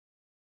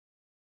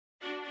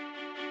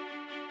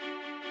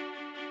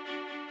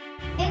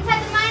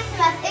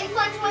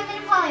Influential Women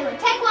of Hollywood.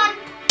 Take one.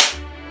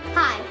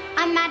 Hi,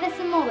 I'm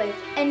Madison Rothschild,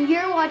 and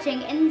you're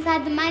watching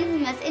Inside the Minds of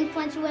the Most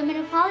Influential Women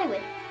of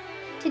Hollywood.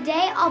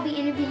 Today, I'll be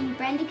interviewing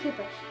Brenda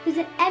Cooper, who's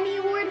an Emmy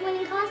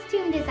Award-winning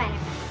costume designer.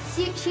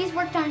 She's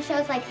worked on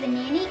shows like The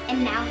Nanny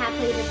and now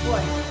Happily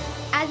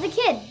Divorced. As a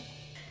kid,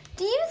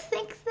 do you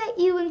think that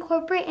you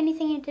incorporate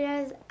anything you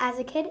did as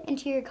a kid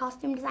into your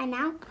costume design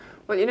now?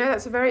 Well, you know,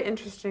 that's a very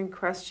interesting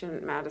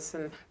question,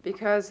 Madison,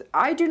 because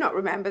I do not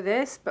remember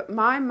this, but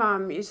my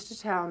mum used to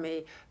tell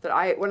me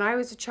that when I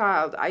was a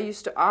child, I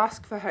used to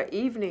ask for her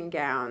evening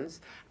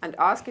gowns and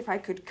ask if I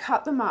could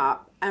cut them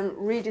up and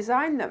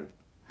redesign them.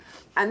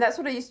 And that's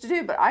what I used to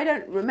do, but I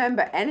don't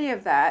remember any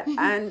of that,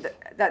 and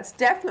that's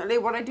definitely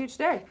what I do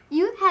today.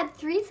 You had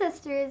 3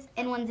 sisters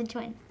and one's a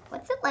twin.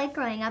 What's it like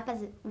growing up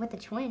with a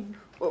twin?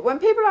 Well, when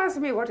people ask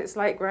me what it's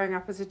like growing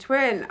up as a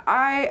twin,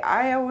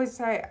 I always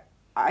say,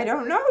 I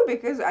don't know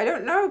because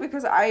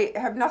I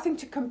have nothing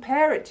to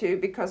compare it to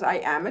because I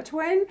am a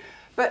twin.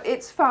 But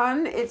it's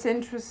fun, it's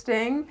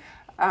interesting.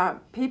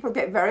 People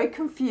get very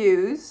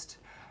confused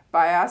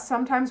by us.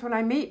 Sometimes when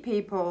I meet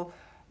people,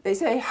 they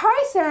say,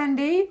 "Hi,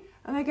 Sandy."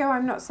 And I go,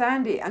 "I'm not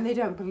Sandy," and they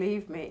don't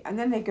believe me. And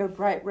then they go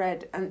bright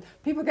red, and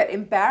people get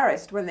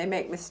embarrassed when they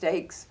make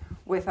mistakes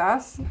with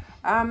us.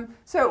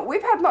 So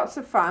we've had lots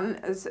of fun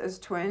as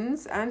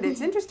twins, and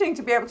it's interesting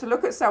to be able to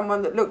look at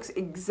someone that looks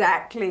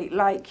exactly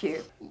like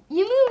you.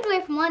 You moved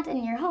away from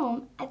London, your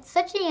home, at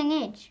such a young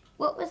age.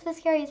 What was the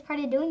scariest part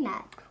of doing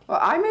that? Well,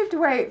 I moved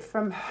away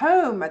from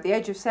home at the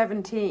age of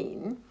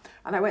 17,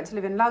 and I went to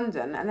live in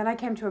London, and then I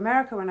came to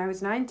America when I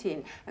was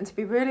 19, and to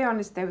be really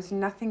honest, there was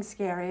nothing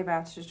scary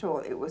about it at all.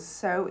 It was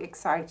so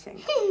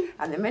exciting.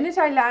 And the minute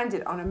I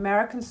landed on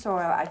American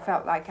soil, I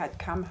felt like I'd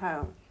come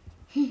home.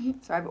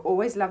 So I've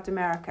always loved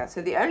America.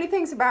 So the only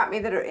things about me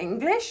that are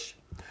English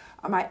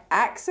are my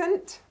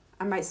accent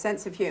and my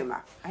sense of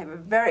humor. I have a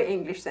very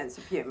English sense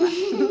of humor.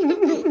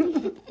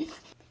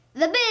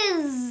 The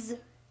biz!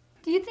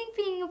 Do you think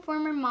being a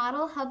former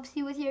model helps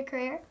you with your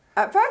career?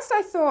 At first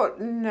I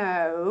thought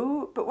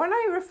no, but when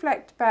I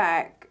reflect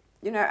back,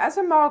 you know, as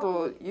a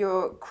model,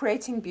 you're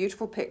creating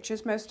beautiful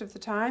pictures most of the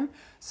time.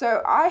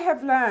 So I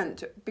have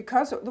learned,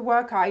 because the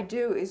work I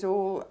do is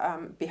all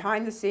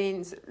behind the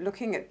scenes,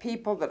 looking at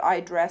people that I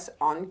dress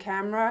on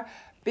camera,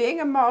 being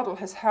a model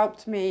has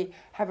helped me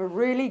have a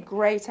really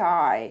great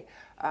eye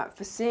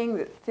for seeing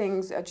that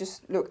things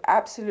just look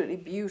absolutely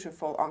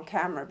beautiful on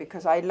camera,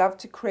 because I love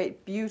to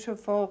create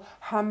beautiful,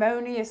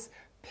 harmonious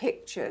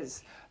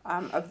pictures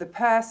of the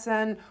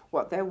person,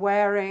 what they're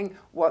wearing,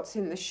 what's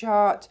in the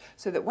shot,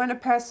 so that when a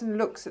person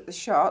looks at the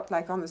shot,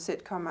 like on the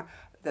sitcom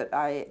that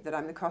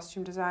I'm the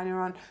costume designer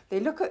on, they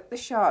look at the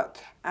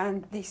shot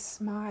and they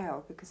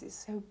smile because it's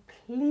so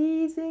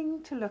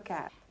pleasing to look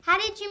at. How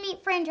did you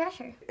meet Fran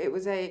Drescher? It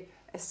was a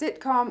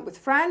sitcom with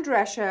Fran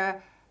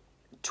Drescher,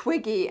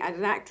 Twiggy, and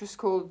an actress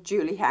called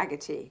Julie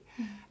Haggerty.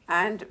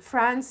 And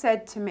Fran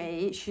said to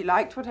me, she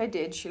liked what I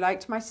did, she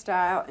liked my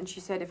style, and she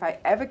said, "If I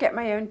ever get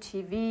my own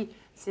TV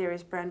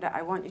series, Brenda,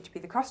 I want you to be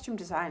the costume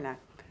designer."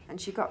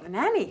 And she got The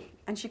Nanny,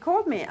 and she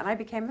called me, and I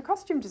became the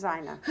costume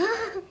designer.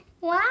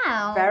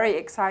 Wow. Very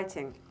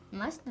exciting.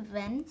 Must have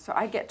been. So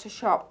I get to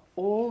shop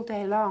all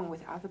day long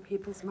with other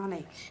people's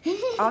money.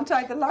 Aren't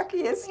I the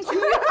luckiest? You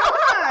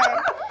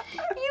are.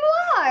 You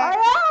are. I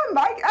am.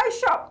 I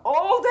shop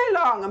all day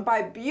long and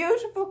buy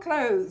beautiful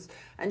clothes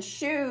and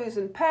shoes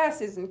and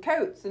purses and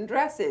coats and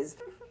dresses.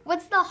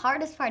 What's the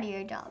hardest part of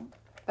your job?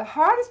 The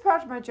hardest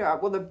part of my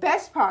job, well, the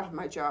best part of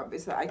my job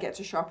is that I get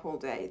to shop all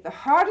day. The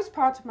hardest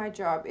part of my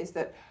job is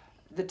that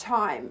the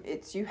time.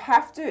 You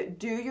have to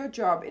do your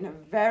job in a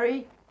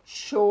very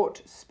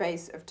short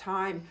space of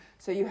time.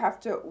 So you have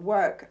to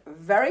work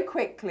very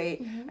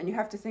quickly, and you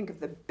have to think of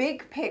the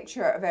big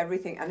picture of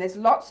everything. And there's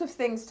lots of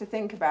things to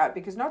think about,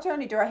 because not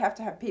only do I have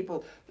to have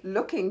people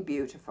looking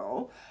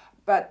beautiful,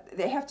 but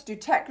they have to do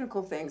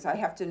technical things. I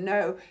have to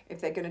know if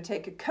they're going to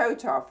take a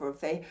coat off, or if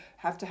they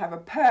have to have a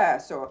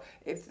purse, or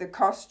if the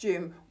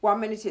costume, 1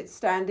 minute it's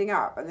standing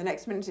up and the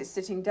next minute it's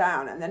sitting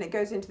down, and then it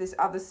goes into this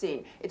other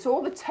scene. It's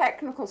all the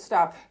technical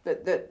stuff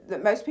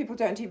that most people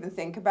don't even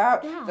think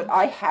about, that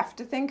I have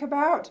to think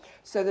about,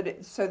 so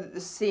that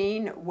the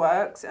scene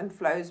works and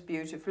flows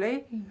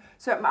beautifully.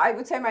 So I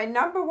would say my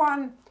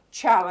 #1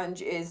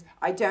 challenge is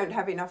I don't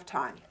have enough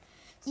time.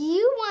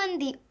 You won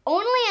the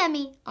only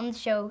Emmy on the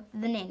show,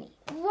 The Nanny.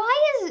 Why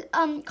is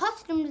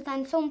costume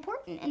design so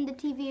important in the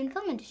TV and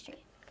film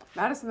industry?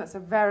 Madison, that's a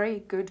very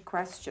good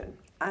question.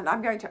 And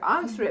I'm going to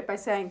answer it by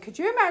saying, could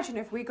you imagine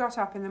if we got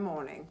up in the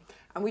morning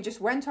and we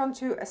just went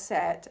onto a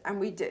set and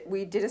we did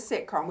a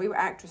sitcom, we were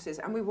actresses,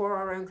 and we wore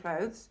our own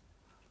clothes?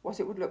 What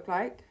it would look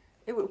like?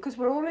 Because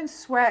we're all in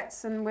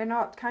sweats and we're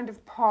not kind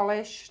of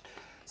polished.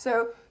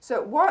 So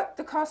what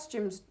the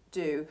costumes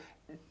do,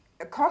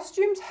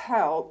 costumes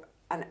help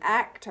an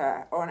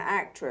actor or an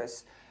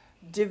actress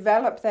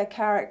develop their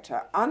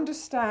character,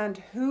 understand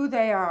who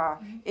they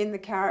are in the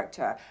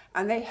character,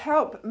 and they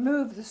help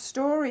move the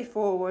story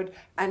forward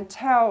and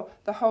tell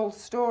the whole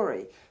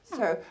story.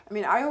 So, I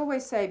mean, I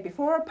always say,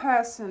 before a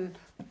person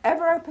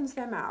ever opens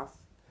their mouth,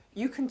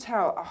 you can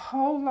tell a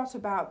whole lot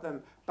about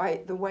them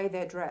by the way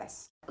they're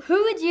dressed.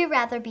 Who would you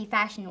rather be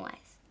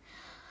fashion-wise?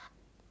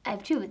 I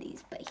have two of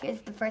these, but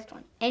here's the first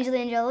one.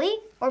 Angelina Jolie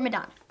or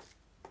Madonna?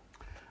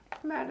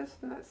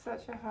 Madison, that's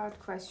such a hard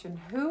question.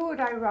 Who would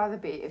I rather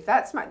be? If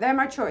they're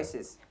my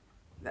choices,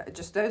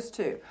 just those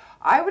two.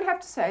 I would have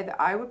to say that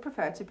I would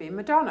prefer to be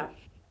Madonna.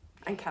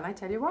 And can I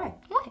tell you why?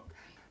 Why?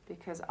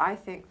 Because I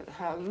think that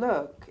her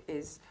look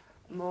is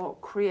more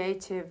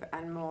creative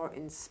and more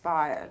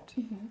inspired.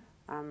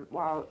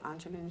 While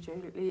Angelina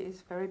Jolie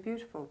is very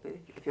beautiful. But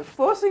if you're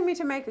forcing me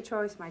to make a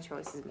choice, my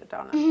choice is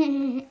Madonna.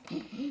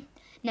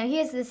 Now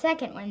here's the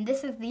second one.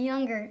 This is the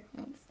younger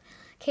ones.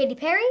 Katy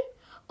Perry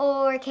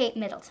or Kate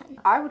Middleton?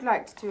 I would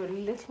like to do a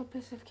little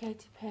bit of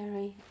Katy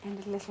Perry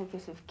and a little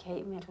bit of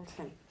Kate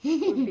Middleton.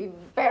 It would be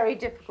very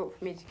difficult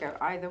for me to go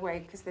either way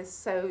because they're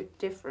so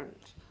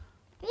different.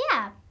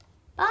 Yeah,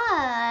 but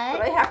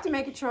I have to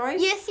make a choice?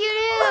 Yes, you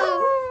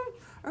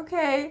do.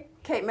 Okay,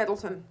 Kate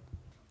Middleton.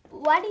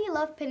 Why do you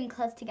love putting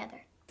clothes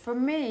together? For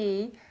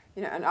me,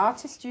 an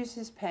artist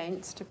uses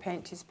paints to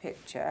paint his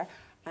picture,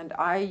 and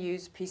I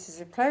use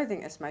pieces of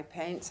clothing as my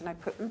paints, and I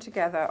put them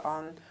together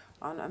on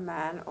a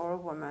man or a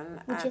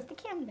woman. Which is the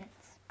canvas.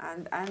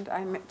 And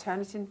I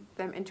turn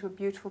them into a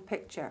beautiful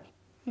picture.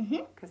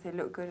 Because they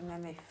look good, and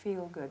then they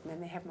feel good, and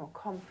then they have more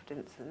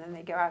confidence, and then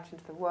they go out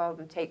into the world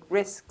and take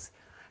risks,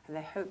 and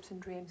their hopes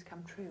and dreams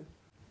come true.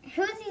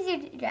 Who is easier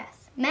to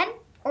dress, men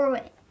or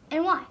women,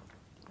 and why?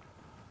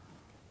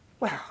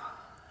 Well,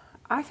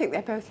 I think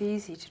they're both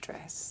easy to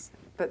dress,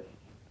 but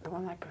the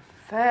one I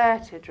prefer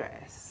to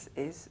dress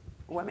is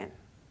women,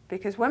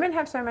 because women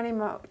have so many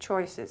more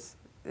choices.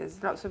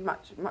 There's lots of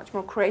much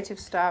more creative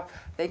stuff.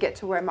 They get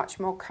to wear much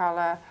more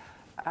colour.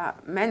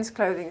 Men's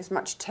clothing is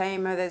much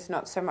tamer. There's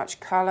not so much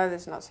colour.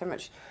 There's not so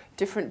much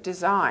different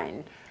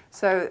design.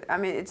 So, I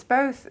mean, it's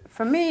both.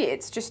 For me,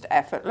 it's just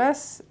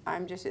effortless.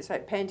 It's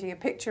like painting a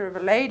picture of a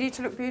lady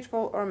to look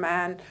beautiful or a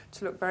man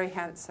to look very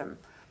handsome.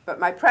 But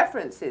my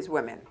preference is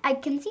women. I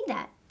can see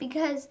that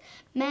because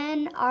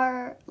men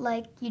are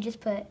like, you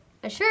just put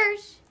a shirt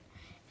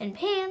and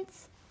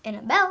pants and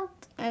a belt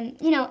and,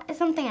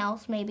 something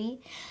else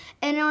maybe.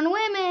 And on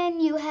women,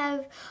 you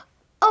have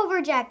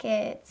over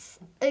jackets,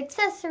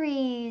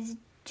 accessories,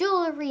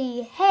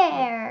 jewelry,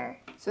 hair,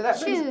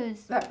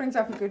 shoes. That brings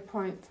up a good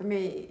point for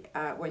me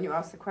when you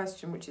ask the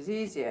question, which is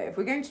easier. If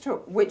we're going to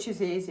talk which is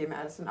easier,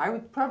 Madison, I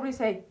would probably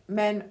say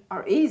men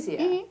are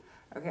easier.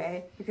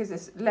 Okay, because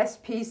there's less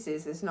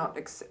pieces, there's not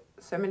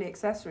so many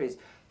accessories,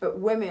 but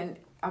women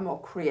are more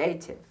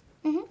creative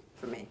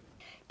for me.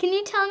 Can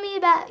you tell me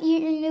about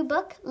your new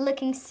book,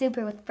 Looking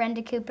Super with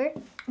Brenda Cooper?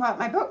 Well,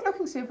 my book,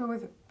 Looking Super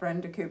with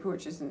Brenda Cooper,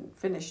 which isn't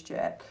finished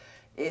yet,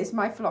 is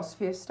my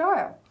philosophy of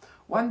style.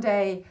 One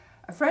day,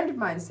 a friend of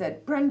mine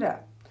said,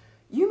 Brenda,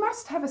 you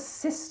must have a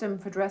system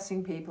for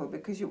dressing people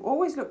because you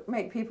always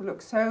make people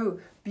look so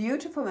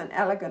beautiful and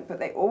elegant, but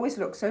they always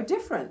look so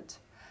different.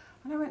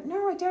 And I went,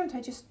 no, I don't. I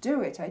just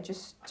do it. I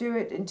just do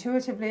it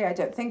intuitively. I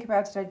don't think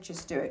about it. I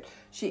just do it.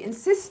 She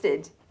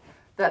insisted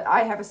that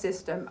I have a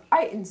system.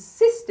 I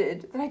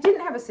insisted that I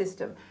didn't have a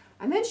system.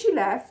 And then she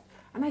left,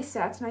 and I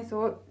sat and I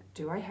thought,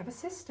 do I have a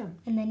system?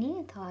 And then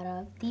you thought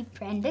of the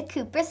Brenda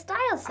Cooper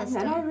style system. And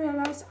then I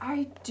realized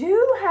I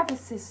do have a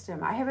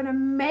system. I have an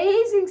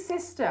amazing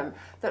system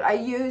that I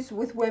use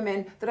with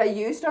women, that I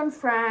used on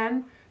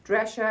Fran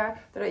Drescher,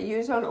 that I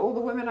use on all the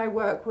women I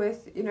work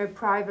with,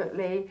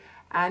 privately.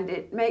 And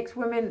it makes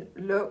women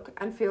look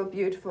and feel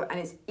beautiful, and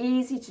it's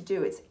easy to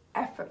do. It's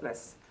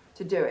effortless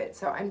to do it.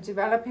 So I'm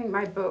developing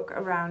my book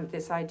around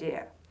this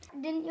idea.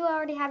 Didn't you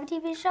already have a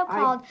TV show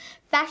called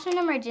Fashion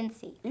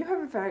Emergency? You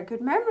have a very good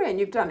memory, and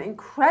you've done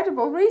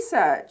incredible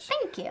research.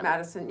 Thank you.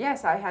 Madison,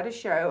 yes, I had a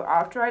show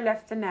after I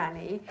left The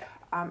Nanny.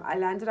 I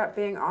landed up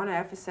being on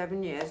air for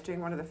 7 years doing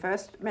one of the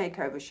first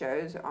makeover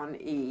shows on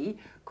E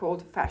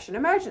called Fashion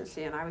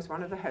Emergency, and I was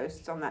one of the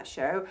hosts on that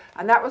show,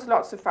 and that was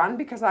lots of fun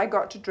because I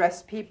got to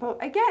dress people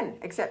again,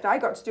 except I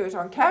got to do it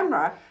on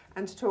camera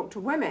and to talk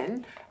to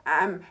women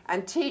and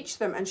teach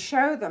them and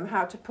show them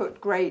how to put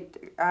great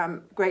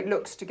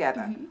looks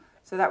together.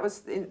 So that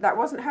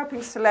wasn't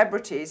helping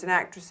celebrities and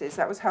actresses,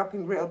 that was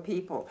helping real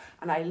people,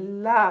 and I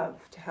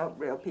love to help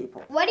real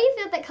people. Why do you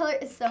feel that color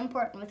is so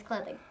important with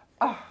clothing?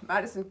 Oh,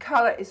 Madison,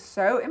 colour is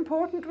so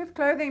important with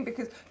clothing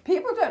because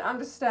people don't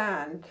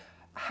understand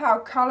how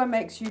colour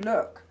makes you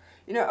look.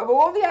 Of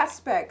all the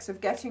aspects of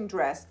getting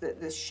dressed,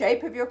 the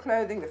shape of your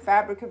clothing, the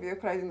fabric of your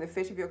clothing, the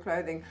fit of your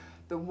clothing,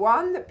 the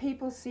one that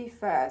people see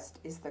first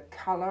is the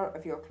colour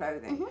of your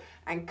clothing.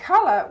 And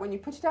colour, when you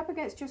put it up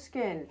against your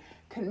skin,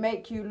 can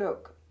make you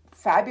look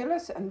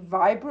fabulous and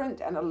vibrant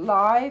and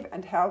alive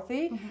and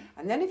healthy.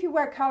 And then if you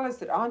wear colours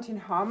that aren't in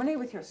harmony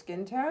with your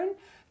skin tone,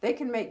 they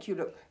can make you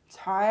look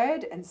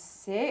tired and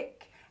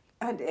sick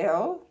and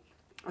ill.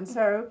 And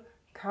so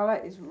colour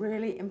is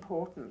really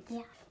important.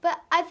 Yeah, but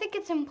I think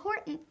it's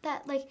important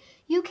that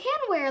you can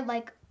wear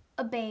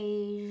a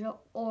beige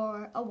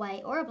or a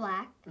white or a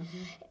black,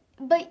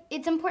 But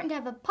it's important to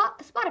have a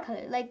spot of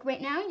color. Like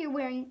right now, you're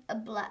wearing a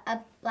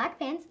black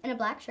pants and a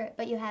black shirt,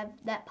 but you have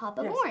that pop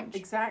of orange.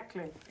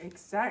 Exactly.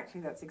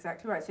 That's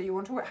exactly right. So you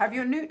want to have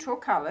your neutral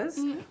colors,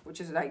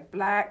 which is like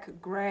black,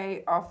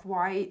 grey,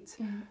 off-white.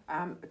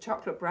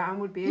 Chocolate brown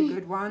would be a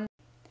good one.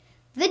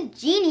 The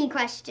genie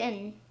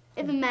question.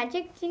 If a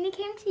magic genie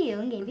came to you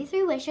and gave you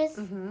 3 wishes,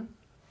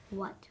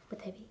 what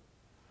would they be?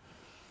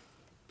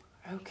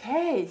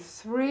 Okay,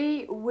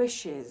 3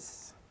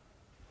 wishes.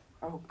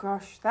 Oh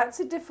gosh, that's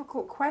a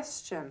difficult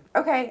question.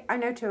 Okay, I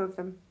know 2 of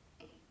them.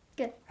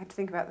 Good. I have to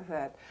think about the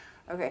 3rd.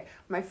 Okay,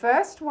 my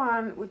first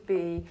one would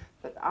be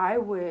that I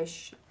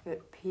wish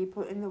that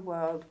people in the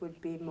world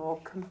would be more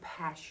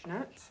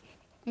compassionate.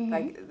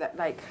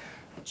 Like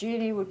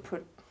Genie would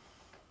put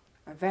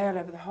a veil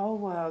over the whole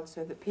world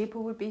so that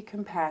people would be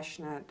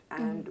compassionate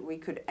and we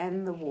could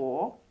end the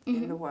war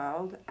in the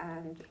world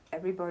and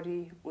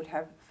everybody would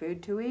have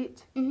food to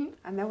eat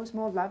and there was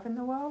more love in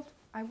the world.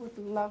 I would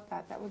love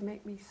that. That would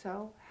make me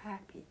so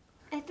happy.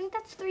 I think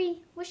that's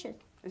 3 wishes.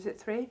 Is it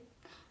 3?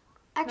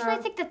 Actually, No. I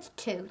think that's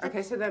 2.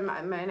 Okay, so then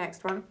my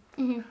next one.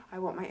 I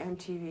want my own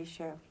TV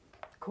show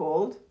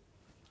called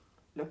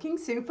Looking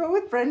Super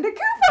with Brenda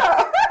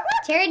Cooper.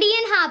 Charity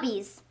and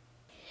hobbies.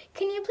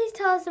 Can you please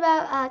tell us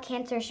about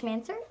Cancer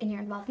Schmancer and your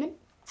involvement?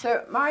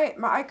 So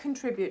I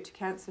contribute to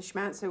Cancer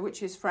Schmancer,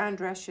 which is Fran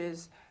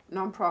Drescher's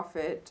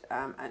non-profit,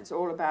 and it's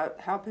all about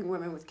helping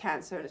women with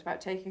cancer, and it's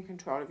about taking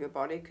control of your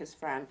body because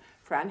Fran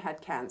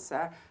had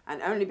cancer,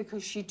 and only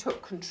because she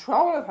took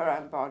control of her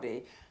own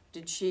body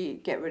did she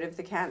get rid of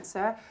the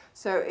cancer.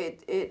 So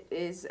it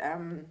is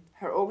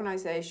her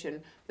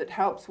organization that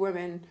helps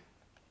women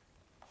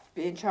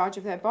be in charge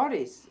of their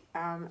bodies.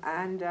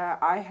 And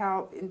I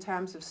help in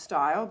terms of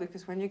style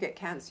because when you get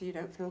cancer you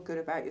don't feel good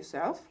about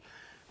yourself.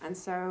 And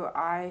so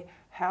I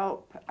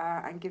help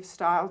and give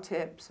style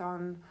tips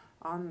on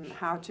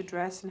how to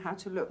dress and how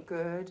to look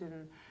good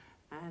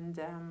and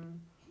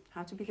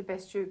how to be the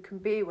best you can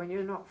be when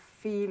you're not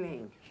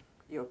feeling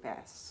your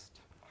best.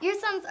 Your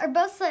sons are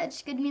both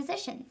such good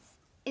musicians.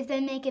 If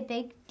they make it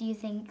big, do you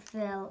think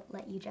they'll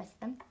let you dress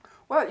them?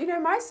 Well, you know,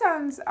 my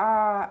sons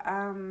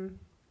are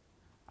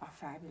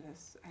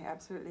fabulous. I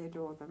absolutely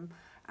adore them.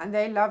 And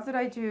they love that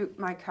I do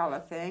my colour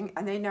thing,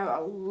 and they know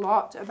a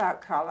lot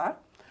about colour.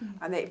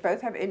 And they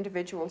both have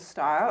individual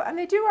style, and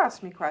they do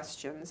ask me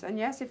questions. And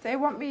yes, if they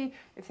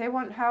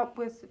want help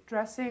with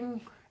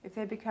dressing, if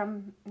they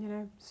become, you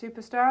know,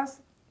 superstars,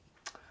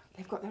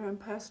 they've got their own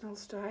personal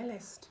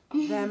stylist,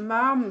 their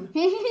mum.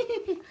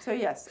 So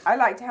yes, I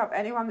like to help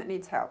anyone that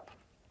needs help.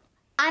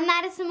 I'm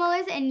Madison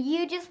Rothschild, and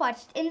you just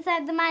watched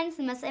Inside the Minds of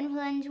the Most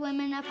Influential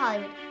Women of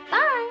Hollywood.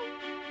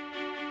 Bye!